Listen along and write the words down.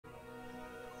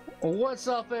What's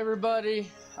up,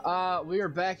 everybody? We are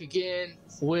back again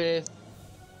with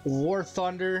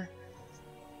WarThunder,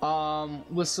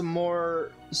 with some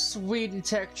more Sweden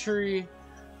tech tree.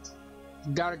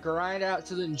 Gotta grind out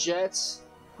to the Jets.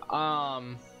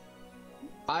 I'm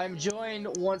joined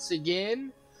once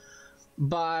again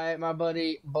by my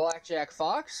buddy Blackjack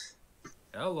Fox.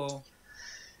 Hello.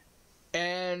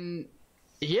 And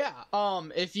yeah,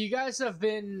 if you guys have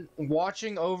been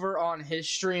watching over on his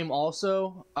stream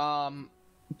also,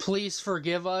 please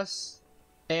forgive us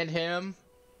and him,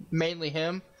 mainly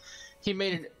him. He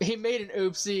made an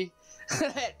oopsie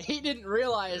that he didn't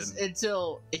realize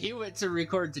until he went to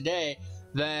record today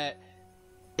that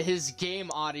his game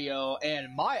audio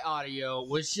and my audio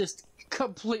was just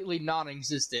completely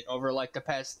non-existent over like the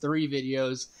past 3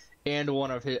 videos and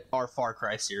one of our Far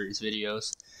Cry series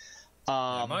videos.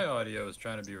 Yeah, my audio is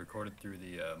trying to be recorded through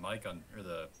the mic on or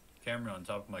the camera on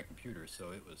top of my computer,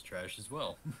 so it was trash as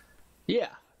well. Yeah.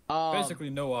 Basically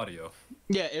no audio.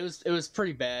 Yeah, it was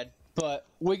pretty bad, but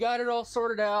we got it all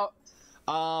sorted out.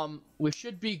 We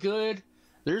should be good.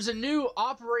 There's a new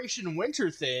Operation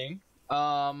Winter thing.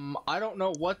 I don't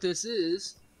know what this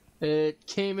is. It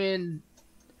came in.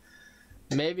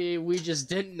 Maybe we just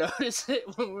didn't notice it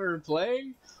when we were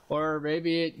playing, or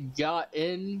maybe it got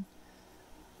in.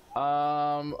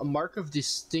 A mark of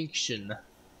distinction.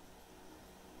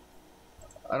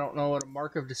 I don't know what a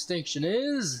mark of distinction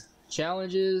is.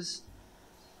 Challenges.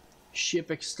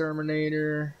 Ship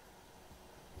exterminator.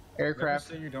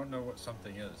 Aircraft. Never say you don't know what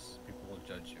something is. People will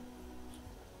judge you.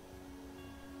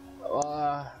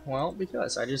 Well,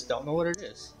 because I just don't know what it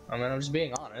is. I mean, I'm just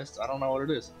being honest. I don't know what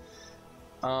it is.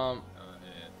 Yeah.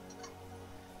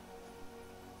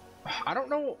 I don't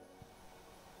know.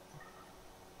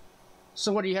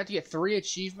 So what, do you have to get 3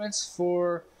 achievements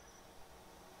for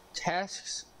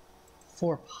tasks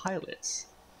for pilots?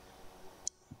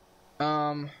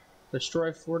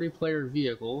 Destroy 40 player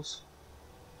vehicles,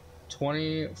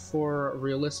 20 for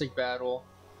realistic battle,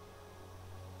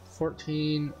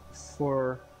 14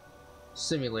 for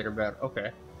simulator battle.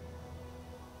 Okay.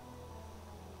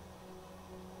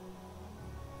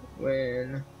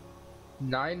 When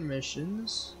 9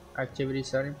 missions, activity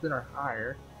 70% or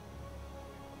higher.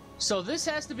 So this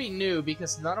has to be new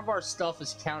because none of our stuff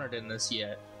is counted in this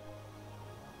yet.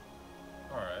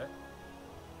 Alright.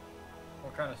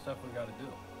 What kind of stuff we gotta do?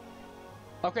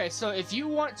 Okay, so if you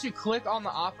want to click on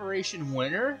the Operation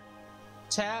Winter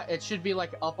tab, it should be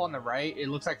like up on the right. It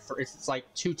looks like it's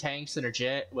like 2 tanks and a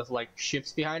jet with like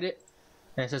ships behind it.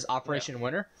 And it says Operation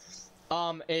Winter.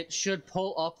 It should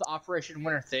pull up the Operation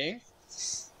Winter thing.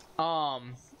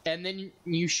 And then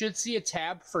you should see a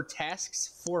tab for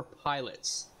tasks for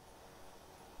pilots.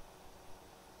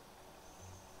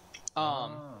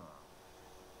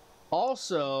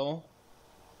 Also,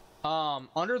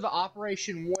 under the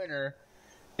Operation Winter,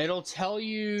 it'll tell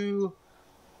you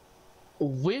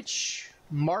which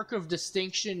mark of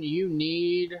distinction you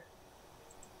need.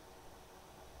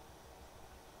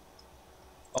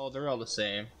 Oh, they're all the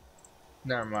same.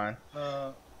 Never mind.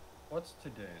 What's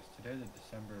today? Is today the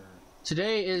December?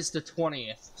 Today is the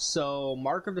 20th, so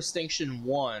mark of distinction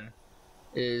 1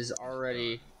 is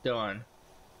already done.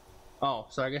 Oh,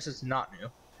 so I guess it's not new.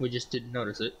 We just didn't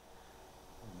notice it.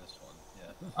 This one,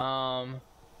 yeah.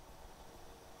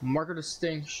 Mark of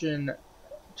distinction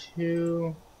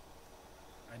 2.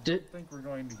 I don't think we're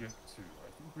going to get 2.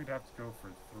 I think we'd have to go for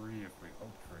 3 if we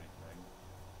hope for anything.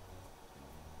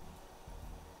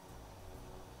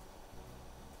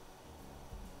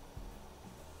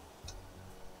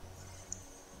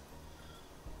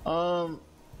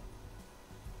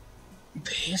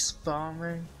 Base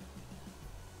bombing.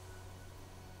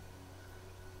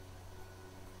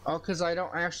 Oh, because I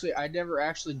never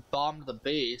actually bombed the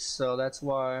base, so that's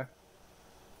why.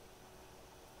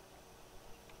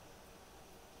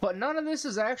 But none of this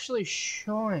is actually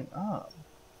showing up.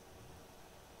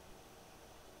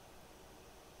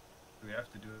 Do we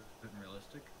have to do it in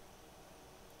realistic?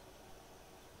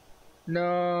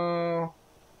 No.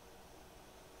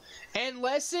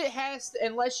 Unless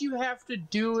you have to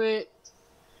do it.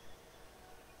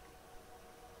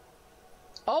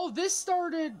 Oh, this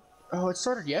started. Oh, it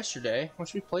started yesterday,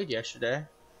 which we played yesterday.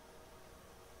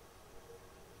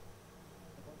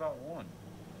 What about 1?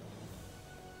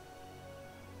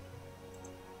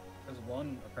 Because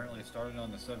 1 apparently started on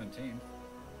the 17th.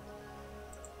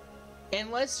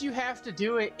 Unless you have to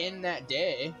do it in that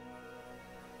day.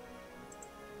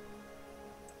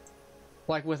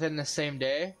 Like within the same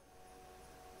day.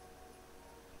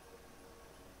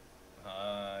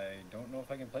 I don't know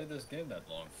if I can play this game that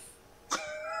long.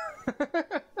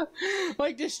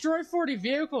 Like, destroy 40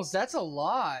 vehicles, that's a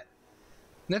lot.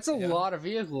 That's a lot of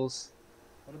vehicles.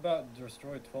 What about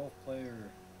destroy 12 player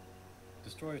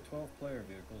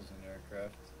vehicles and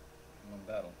aircraft in one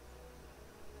battle?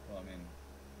 Well, I mean,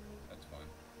 that's fine.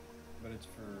 But it's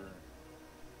for...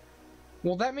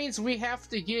 Well, that means we have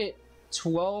to get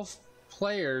 12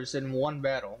 players in one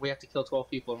battle. We have to kill 12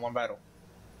 people in one battle.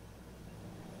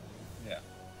 Yeah.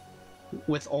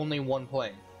 With only one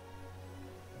plane.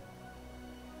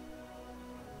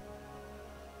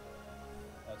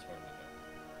 That's hard to do.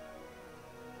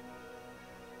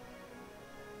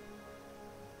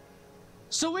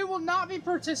 So we will not be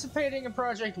participating in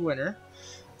Project Winter.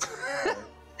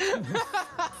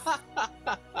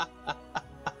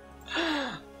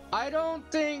 I don't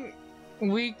think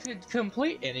we could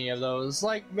complete any of those.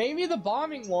 Like, maybe the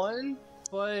bombing one,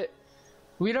 but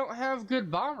we don't have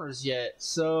good bombers yet,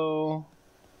 so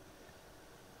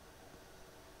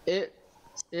it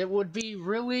would be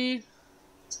really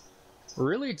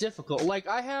difficult. Like,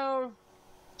 I have,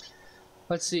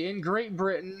 let's see, in Great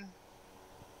Britain,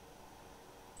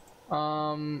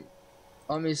 let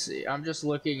me see, I'm just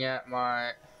looking at my,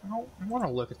 I don't want to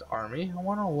look at the Army, I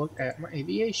want to look at my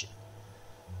aviation.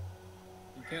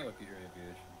 You can't look at your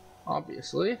aviation.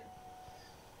 Obviously.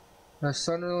 The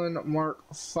Sunderland Mark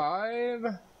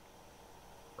 5,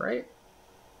 right?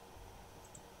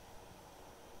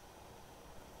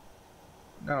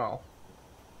 No.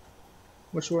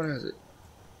 Which one is it?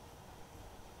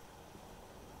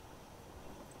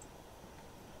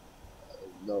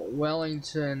 The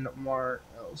Wellington Mark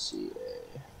LCA.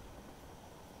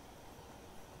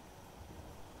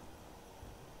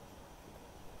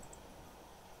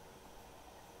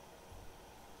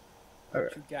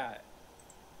 What you got?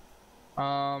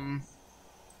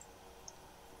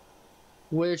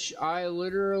 Which I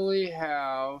literally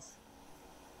have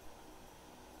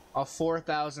a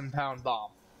 4,000 pound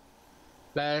bomb.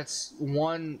 That's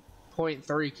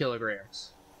 1.3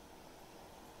 kilograms.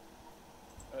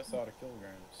 That's a lot of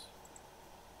kilograms.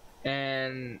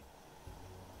 And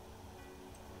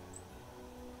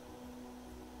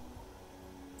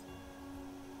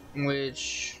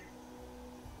which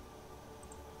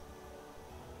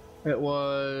it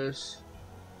was,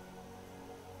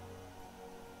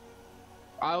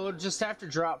 I would just have to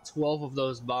drop 12 of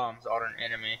those bombs on an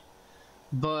enemy,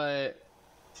 but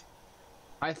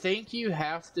I think you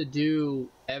have to do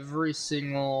every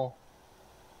single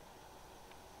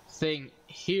thing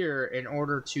here in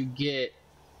order to get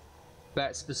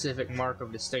that specific mark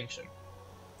of distinction.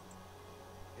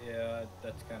 Yeah,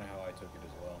 that's kind of how I took it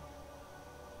as well.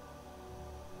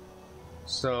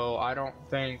 So I don't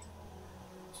think...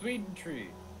 Sweden Tree.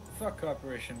 Fuck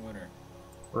Operation Winter.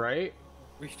 Right?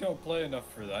 We don't play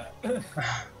enough for that.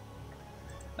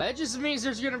 That just means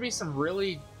there's gonna be some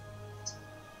really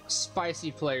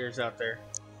spicy players out there.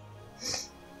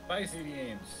 Spicy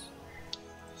games.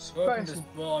 Spicy.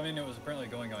 Well, I mean, it was apparently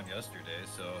going on yesterday,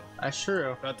 so... That's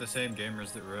true. About the same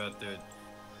gamers that were out there.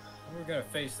 We're gonna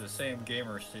face the same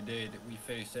gamers today that we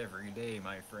face every day,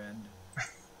 my friend.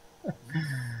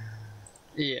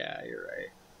 Yeah, you're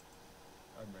right.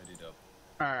 I'm ready to...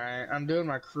 Alright, I'm doing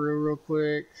my crew real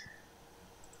quick.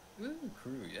 Ooh,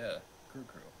 crew, yeah. Crew.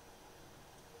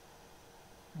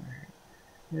 Alright.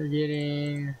 You're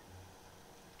getting...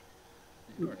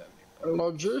 You don't have any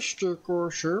problems.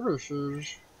 Logistical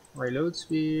services. Reload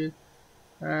speed.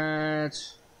 That.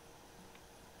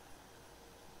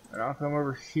 And I'll come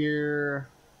over here.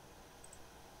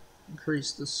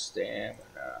 Increase the stamina.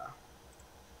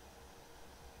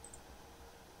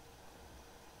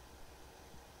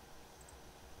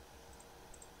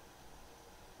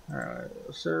 Alright,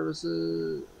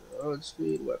 services, load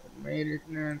speed, weapon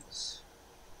maintenance,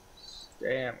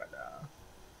 stamina.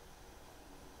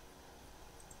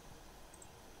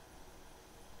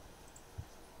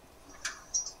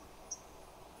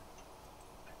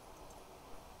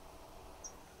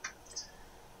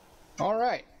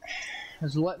 Alright,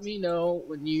 just let me know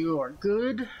when you are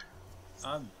good.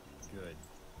 I'm good.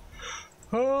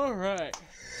 Alright.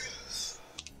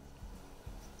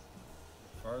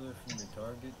 The farther from your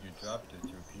target you drop the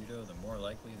torpedo, the more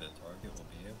likely the target will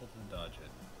be able to dodge it.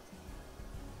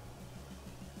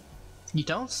 You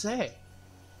don't say.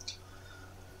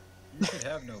 You should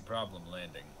have no problem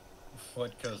landing.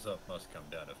 What goes up must come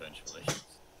down eventually.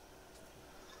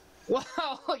 Well,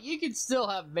 you can still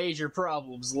have major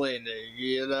problems landing,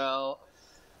 you know?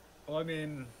 Well, I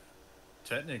mean,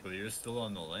 technically you're still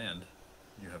on the land.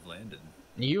 You have landed.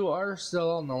 You are still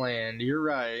on the land, you're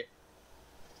right.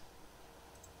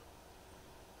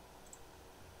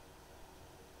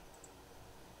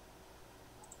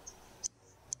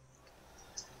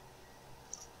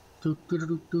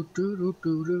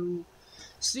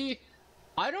 See,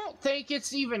 I don't think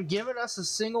it's even given us a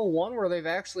single one where they've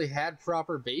actually had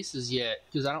proper bases yet,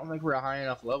 because I don't think we're a high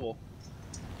enough level.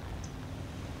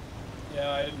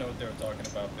 Yeah, I didn't know what they were talking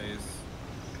about base.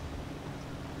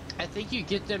 I think you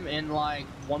get them in like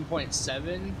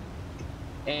 1.7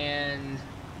 and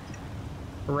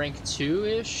rank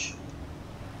 2-ish.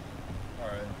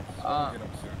 Alright, so we'll get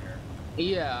them soon here.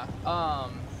 Yeah,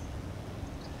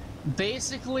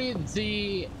 basically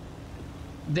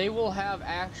they will have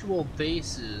actual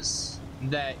bases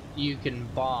that you can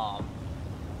bomb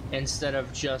instead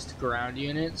of just ground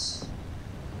units.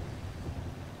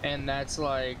 And that's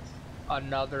like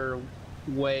another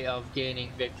way of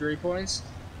gaining victory points.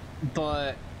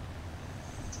 But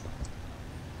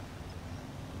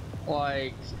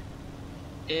like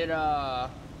it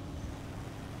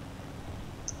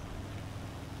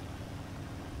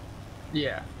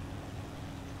yeah.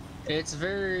 It's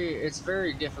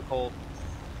very difficult.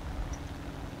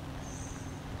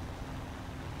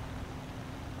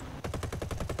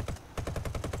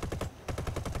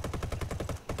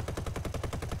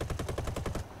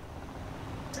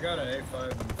 I got an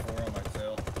A5 and 4 on my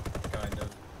tail, kind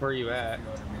of. Where are you at?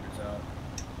 200 meters out.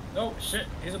 No, shit,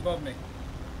 he's above me.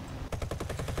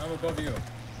 I'm above you.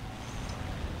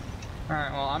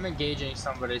 Alright, well, I'm engaging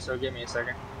somebody, so give me a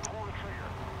second.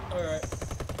 Alright.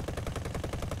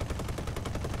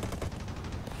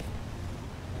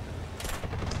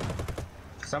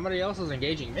 Somebody else is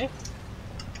engaging me?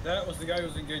 That was the guy who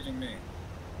was engaging me.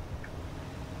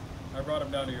 I brought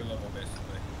him down to your level, basically.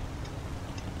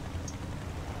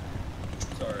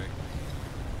 Sorry.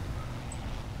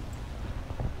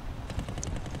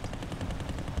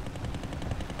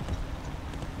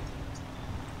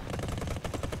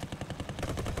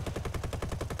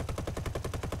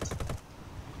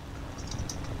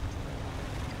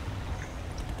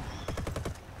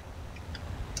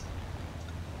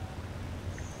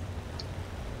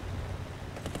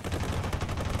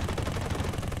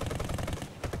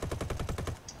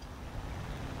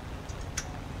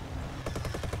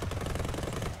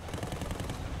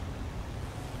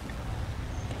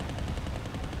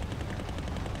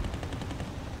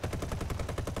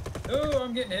 Oh,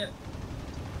 I'm getting hit.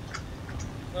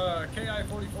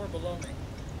 KI-44 below me.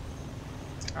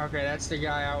 Okay, that's the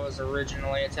guy I was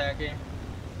originally attacking.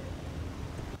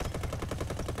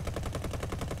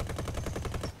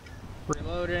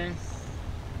 Reloading.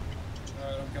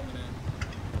 Alright, I'm coming in.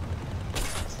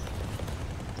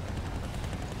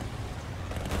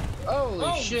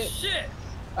 Holy shit! shit!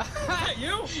 Is that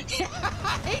you?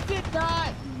 I did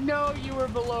not know you were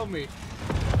below me.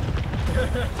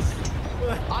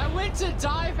 I went to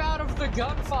dive out of the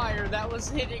gunfire that was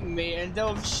hitting me and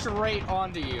dove straight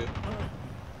onto you.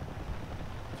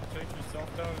 Take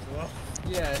yourself down as well?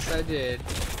 Yes, I did.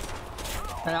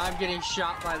 And I'm getting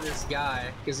shot by this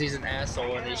guy because he's an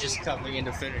asshole and he's just coming in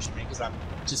to finish me because I'm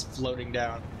just floating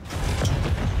down.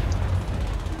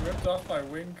 You ripped off my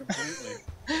wing completely.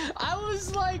 I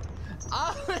was like,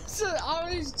 I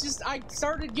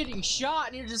started getting shot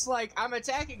and you're just like, I'm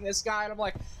attacking this guy and I'm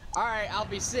like, alright, I'll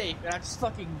be safe. And I just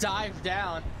fucking dived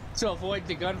down to avoid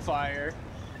the gunfire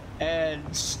and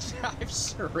dive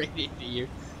straight into you.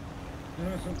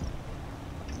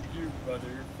 You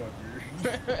motherfucker.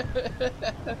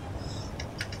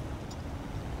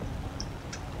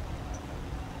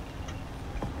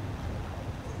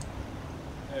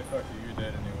 Hey, fuck you, you're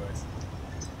dead anyway.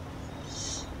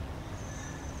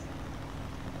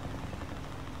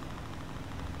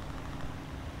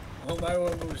 Oh my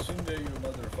one was Shinde, you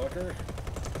motherfucker.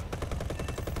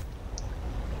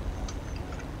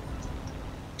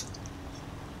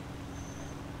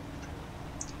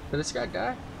 Did this guy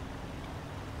die?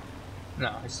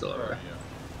 No, he's still over there.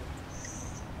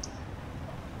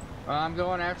 Yeah. I'm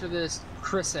going after this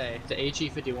Chris A, the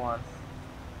HE-51.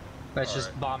 That's just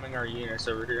Alright. bombing our units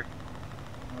over here.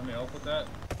 Want me help with that?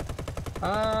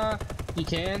 You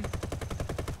can.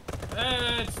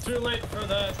 It's too late for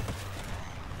that.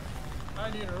 I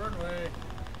need a runway.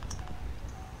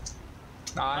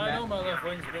 I know my left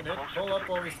wing's been hit. Pull up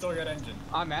while we still got engine.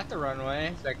 I'm at the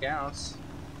runway. That counts.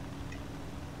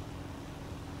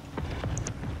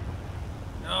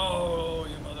 No,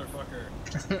 you motherfucker.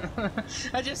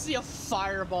 I just see a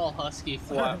fireball husky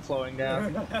flowing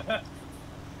down.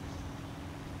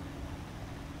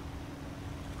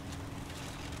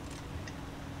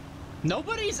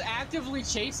 Nobody's actively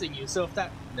chasing you, so if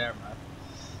that... Never mind.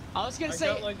 I was gonna say...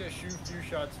 I got like a few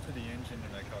shots to the engine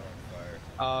and I caught on fire.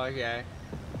 Oh, okay.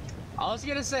 I was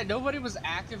gonna say, nobody was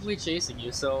actively chasing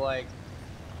you, so like...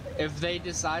 If they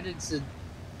decided to...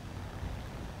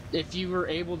 If you were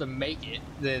able to make it,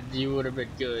 then you would have been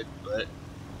good, but...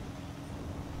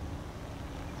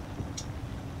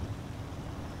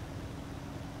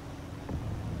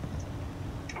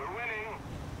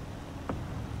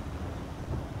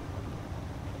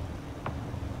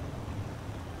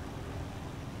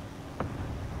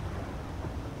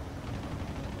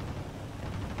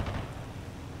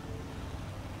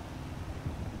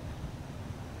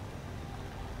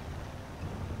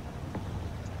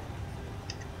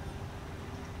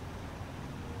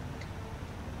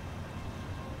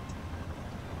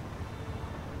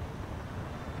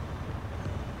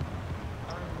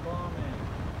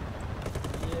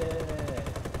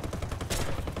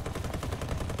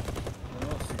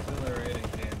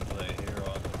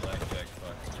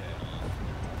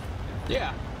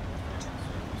 Yeah.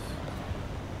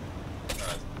 What's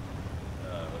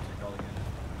it called again?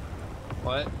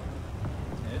 What?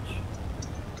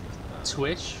 Twitch?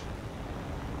 Twitch?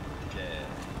 Yeah.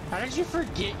 How did you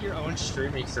forget your own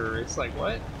streaming service? Like,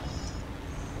 what?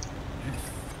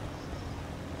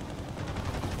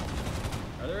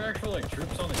 Are there actual, like,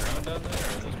 troops on the ground down there, or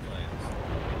are those planes?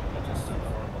 I just sent for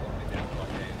them along the damn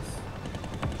blockades.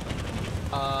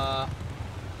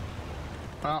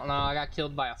 I don't know. I got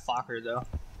killed by a Fokker, though.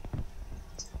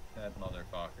 That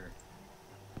motherfucker.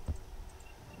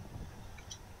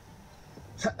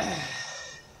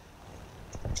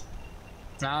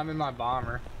 Now I'm in my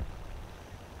bomber.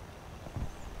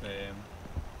 Damn.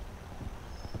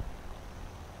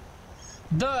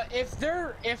 If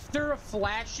they're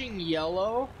flashing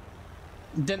yellow,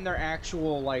 then they're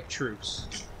actual like troops.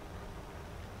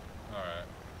 Alright.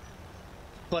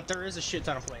 But there is a shit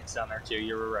ton of planes down there too.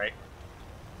 You were right.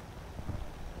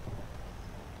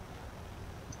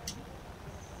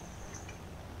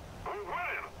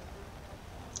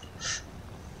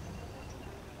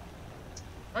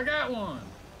 I got one!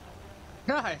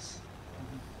 Nice.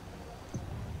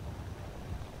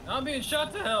 I'm being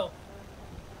shot to hell!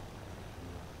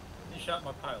 He shot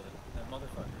my pilot, that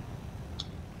motherfucker.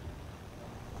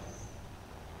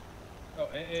 Oh,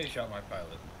 AA shot my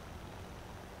pilot.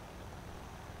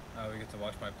 Oh, we get to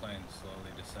watch my plane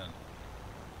slowly descend.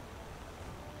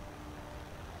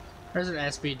 There's an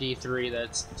SBD-3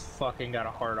 that's fucking got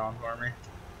a hard on for me.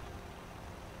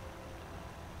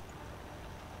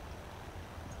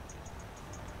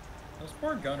 Those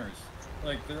poor gunners.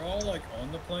 Like, they're all, like,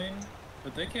 on the plane,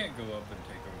 but they can't go up and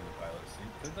take over the pilot's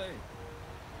seat, could they?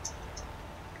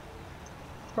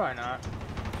 Probably not.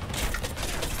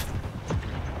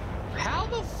 How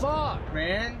the fuck,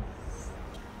 man?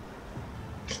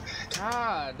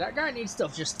 God, that guy needs to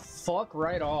just fuck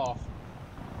right off.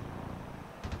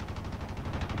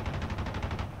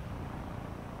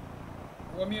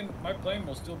 Well, I mean, my plane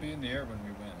will still be in the air when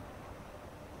we win.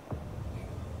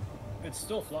 It's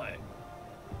still flying.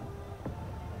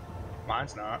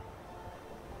 Mine's not.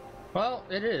 Well,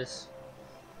 it is.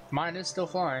 Mine is still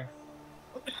flying.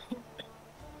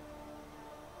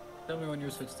 Tell me when you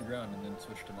switch to ground and then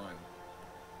switch to mine.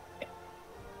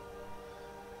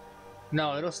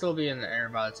 No, it'll still be in the air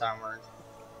by the time we're...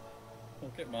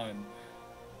 Look at mine.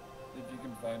 If you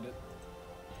can find it.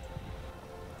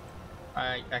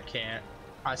 I can't.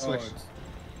 I switched. Oh,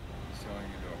 it's going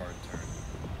into a hard turn.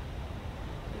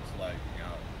 It's lagging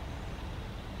out.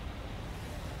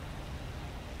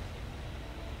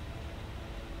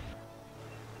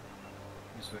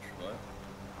 You switched what?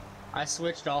 I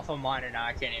switched off of mine and now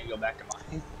I can't even go back to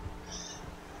mine.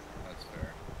 That's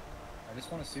fair. I just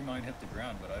want to see mine hit the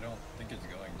ground, but I don't think it's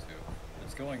going to.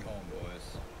 It's going home,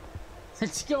 boys.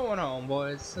 It's going home,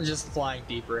 boys. It's just flying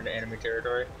deeper into enemy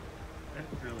territory. It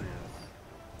really is.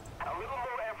 A little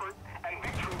more effort and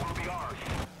victory will be ours.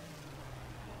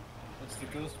 It's the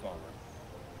ghost bomber.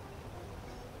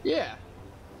 Yeah.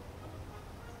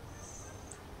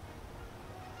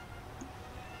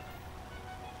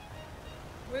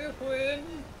 We win!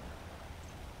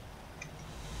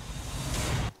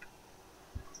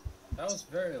 That was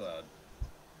very loud.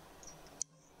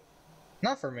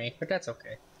 Not for me, but that's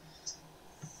okay.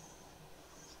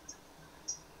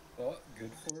 Well,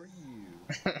 good for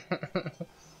you.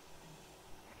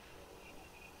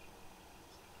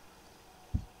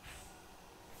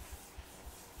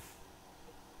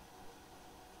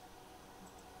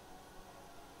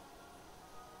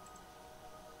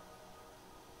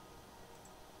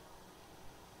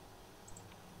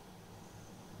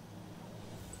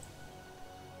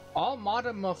 All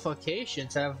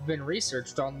modifications have been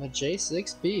researched on the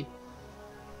J6B.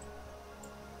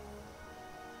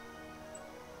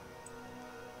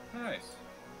 Nice.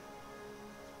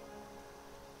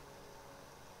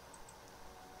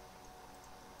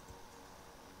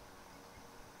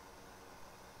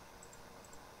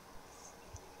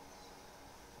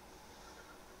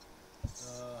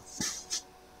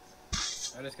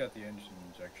 I just got the engine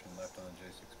injection left on the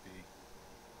J6B.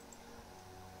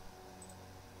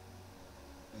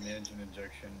 And the engine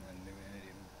injection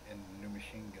and new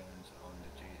machine guns on the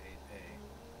J8A.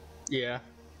 Yeah.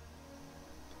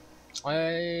 On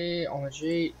the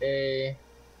J8A.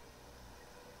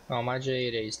 Oh, my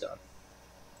J8A's done.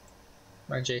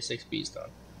 My J6B's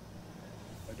done.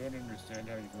 I don't understand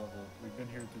how you level. We've been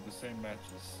here through the same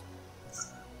matches.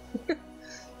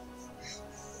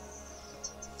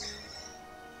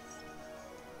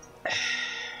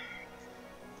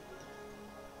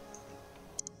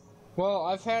 Well,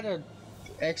 I've had a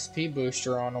XP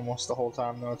booster on almost the whole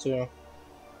time though too.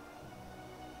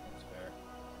 That's fair.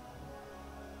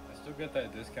 Still get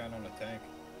that discount on a tank.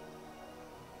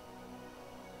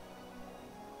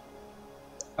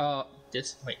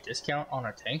 Wait, discount on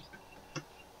a tank?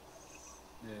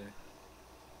 Yeah.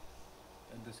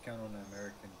 And discount on an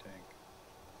American tank.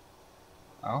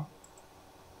 Oh.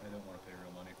 I don't want to pay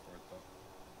real money for it though.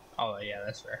 Oh yeah,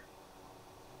 that's fair.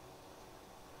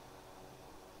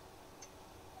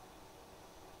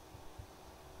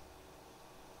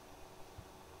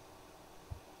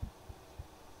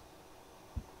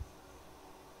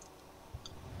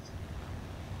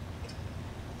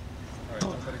 Alright,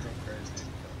 nobody go crazy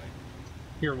and kill me.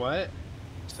 You're what? I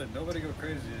said nobody go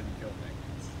crazy and kill me.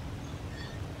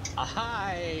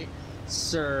 I,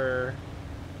 sir,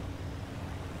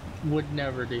 would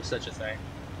never do such a thing.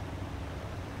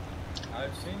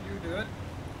 I've seen you do it.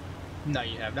 No,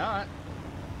 you have not.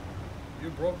 You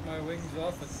broke my wings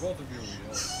off with both of your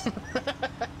wheels.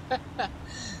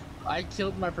 I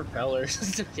killed my propellers.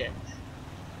 It's okay.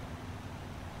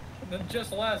 And then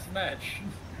just last match,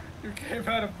 you came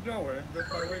out of nowhere and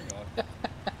ripped my wing off.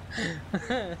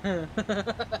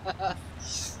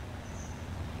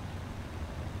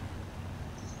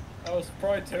 That was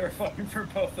probably terrifying for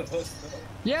both of us, though.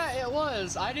 Yeah, it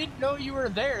was. I didn't know you were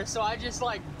there, so I just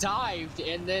like dived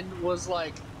and then was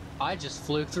like, I just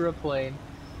flew through a plane.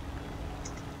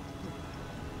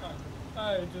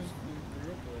 I just flew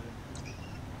through a plane.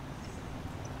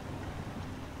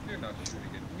 You're not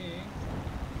shooting at me.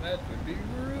 That would be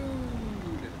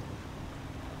rude.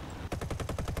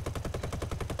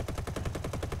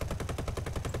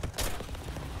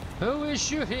 Who is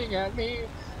shooting at me?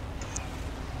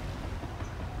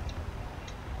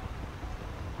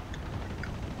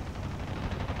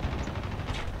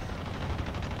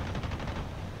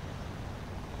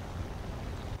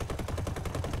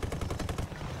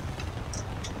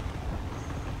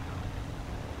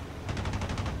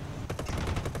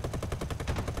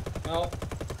 Well,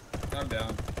 I'm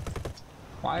down.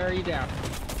 Why are you down?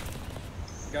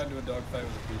 Got into a dogfight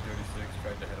with a B-36,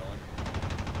 tried to hit on.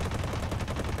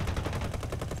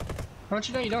 Don't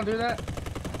you know you don't do that?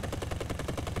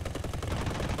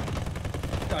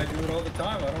 I do it all the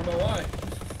time, I don't know why.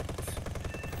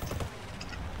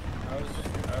 I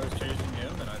was chasing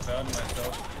him and I found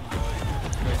myself going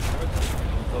straight towards him and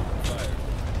he opened fire.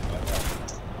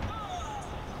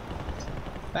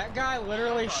 That guy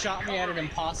literally shot me at an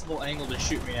impossible angle to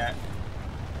shoot me at.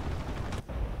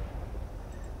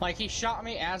 Like he shot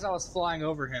me as I was flying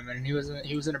over him, and he was in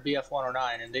a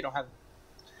BF-109, and they don't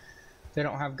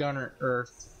have gun or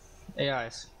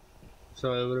AIs,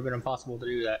 so it would have been impossible to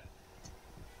do that.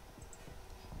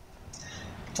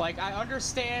 Like I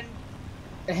understand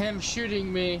him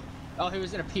shooting me. Oh, he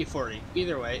was in a P-40.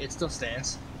 Either way, it still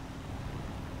stands.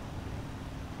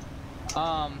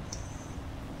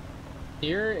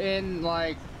 You're in,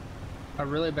 like, a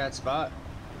really bad spot.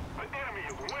 The enemy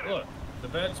is winning. Look, the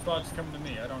bad spots come to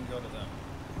me, I don't go to them.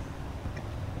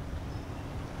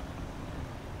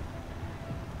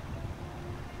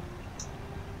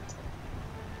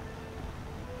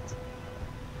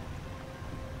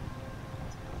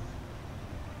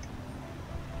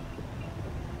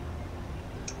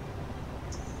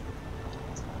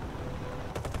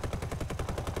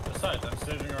 Besides, I'm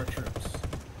saving our troops.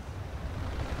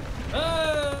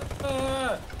 Ah!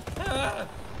 Ah! Ah!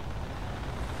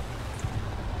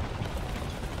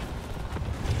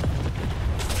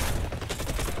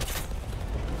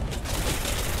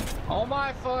 Oh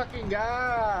my fucking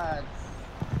god!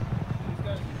 These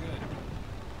guys are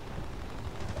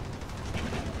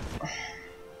good.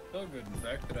 So good, in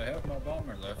fact, that I have my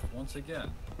bomber left once again.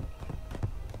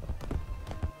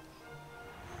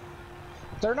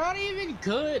 They're not even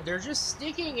good. They're just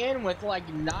sticking in with like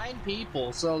 9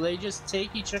 people, so they just take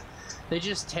they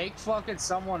just take fucking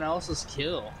someone else's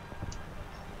kill.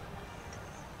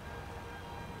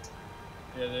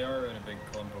 Yeah, they are in a big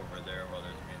clump over there, while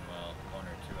there's meanwhile 1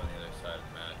 or 2 on the other side of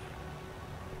the match.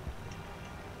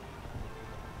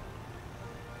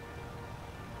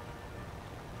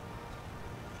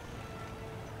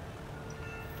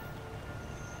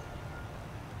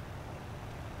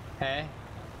 Hey,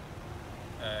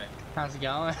 Hey. how's it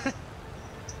going?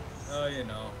 Oh, you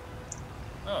know.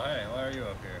 Oh, hey, why are you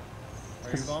up here?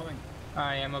 Are you bombing?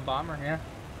 I am a bomber, yeah.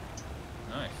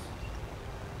 Nice.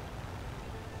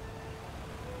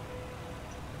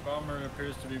 Bomber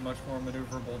appears to be much more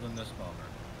maneuverable than this bomber.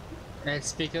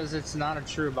 It's because it's not a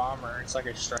true bomber. It's like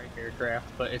a strike aircraft,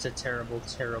 but it's a terrible,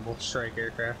 terrible strike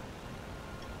aircraft.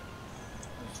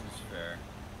 This is fair.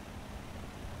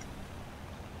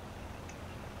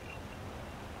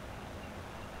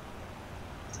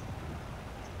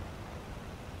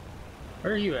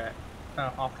 Where are you at?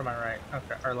 Oh, off to my right.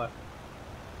 Okay, or left.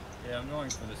 Yeah, I'm going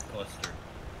for this cluster.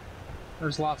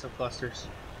 There's lots of clusters.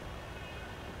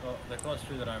 Well, the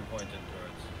cluster that I'm pointing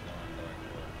towards is the one I'm going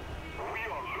for. We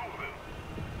are losing.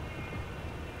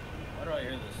 Why do I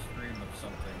hear the scream of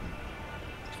something?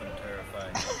 Some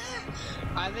terrifying.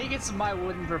 I think it's my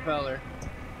wooden propeller.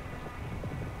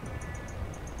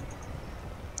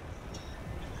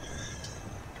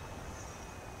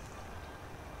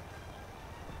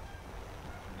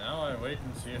 Now I wait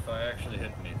and see if I actually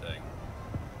hit anything.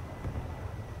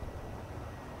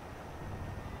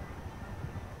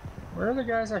 Where are the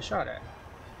guys I shot at?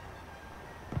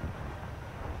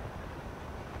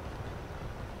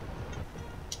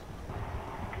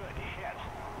 Good hit.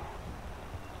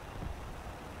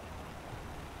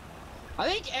 I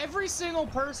think every single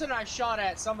person I shot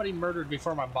at, somebody murdered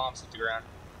before my bombs hit the ground.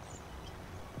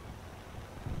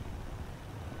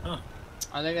 Huh.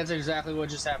 I think that's exactly what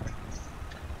just happened.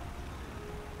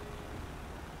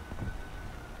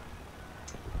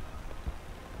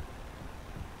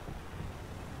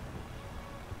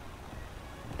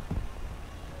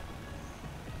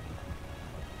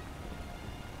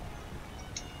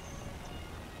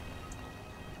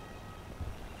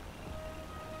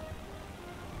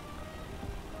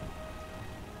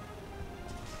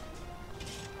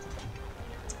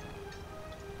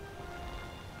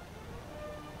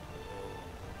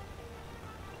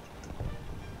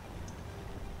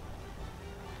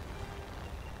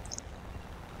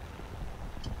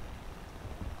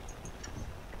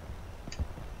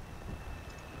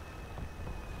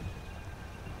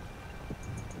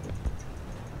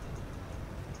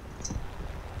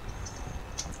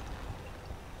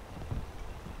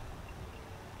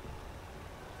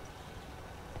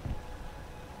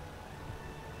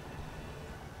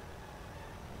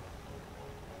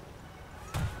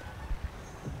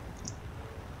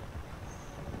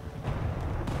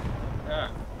 Ah.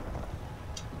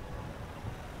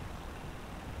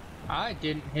 I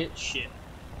didn't hit shit.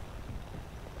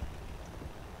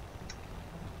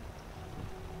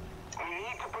 We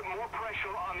need to put more pressure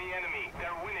on the enemy.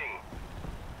 They're winning.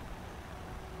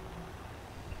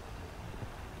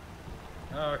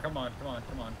 Oh, come on, come on,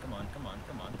 come on, come on, come on,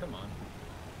 come on, come on.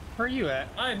 Where are you at?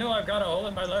 I know I've got a hole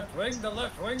in my left wing. The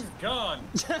left wing's gone.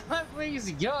 My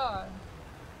wing's gone.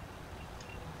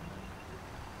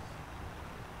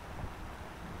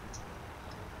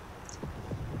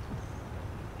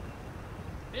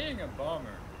 Being a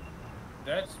bomber,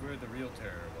 that's where the real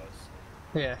terror was.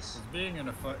 Yes. 'Cause being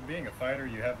a fighter,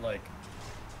 you have like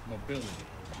mobility,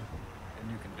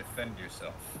 and you can defend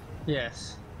yourself.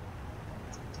 Yes.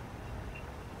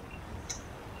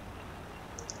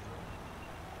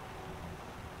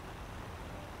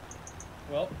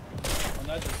 Well, on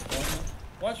that disappointment,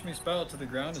 watch me spell it to the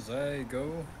ground as I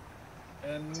go,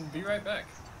 and be right back.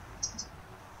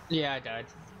 Yeah, I died.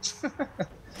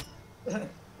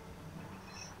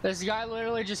 This guy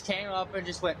literally just came up and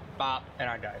just went bop, and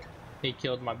I died. He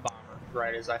killed my bomber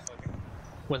right as I fucking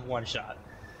with one shot.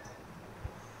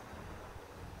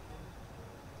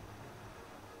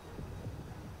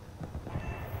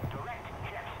 Direct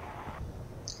hit.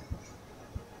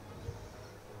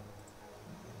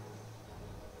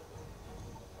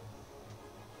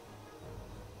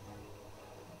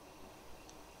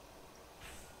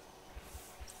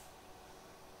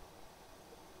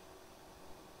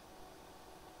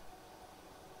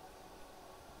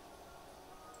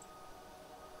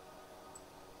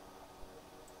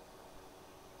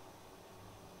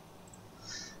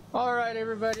 All right,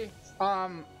 everybody.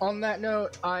 On that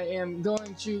note, I am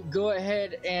going to go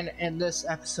ahead and end this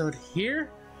episode here.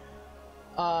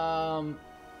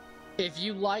 If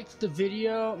you liked the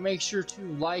video, make sure to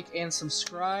like and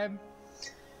subscribe.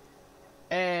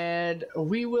 And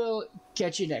we will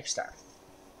catch you next time.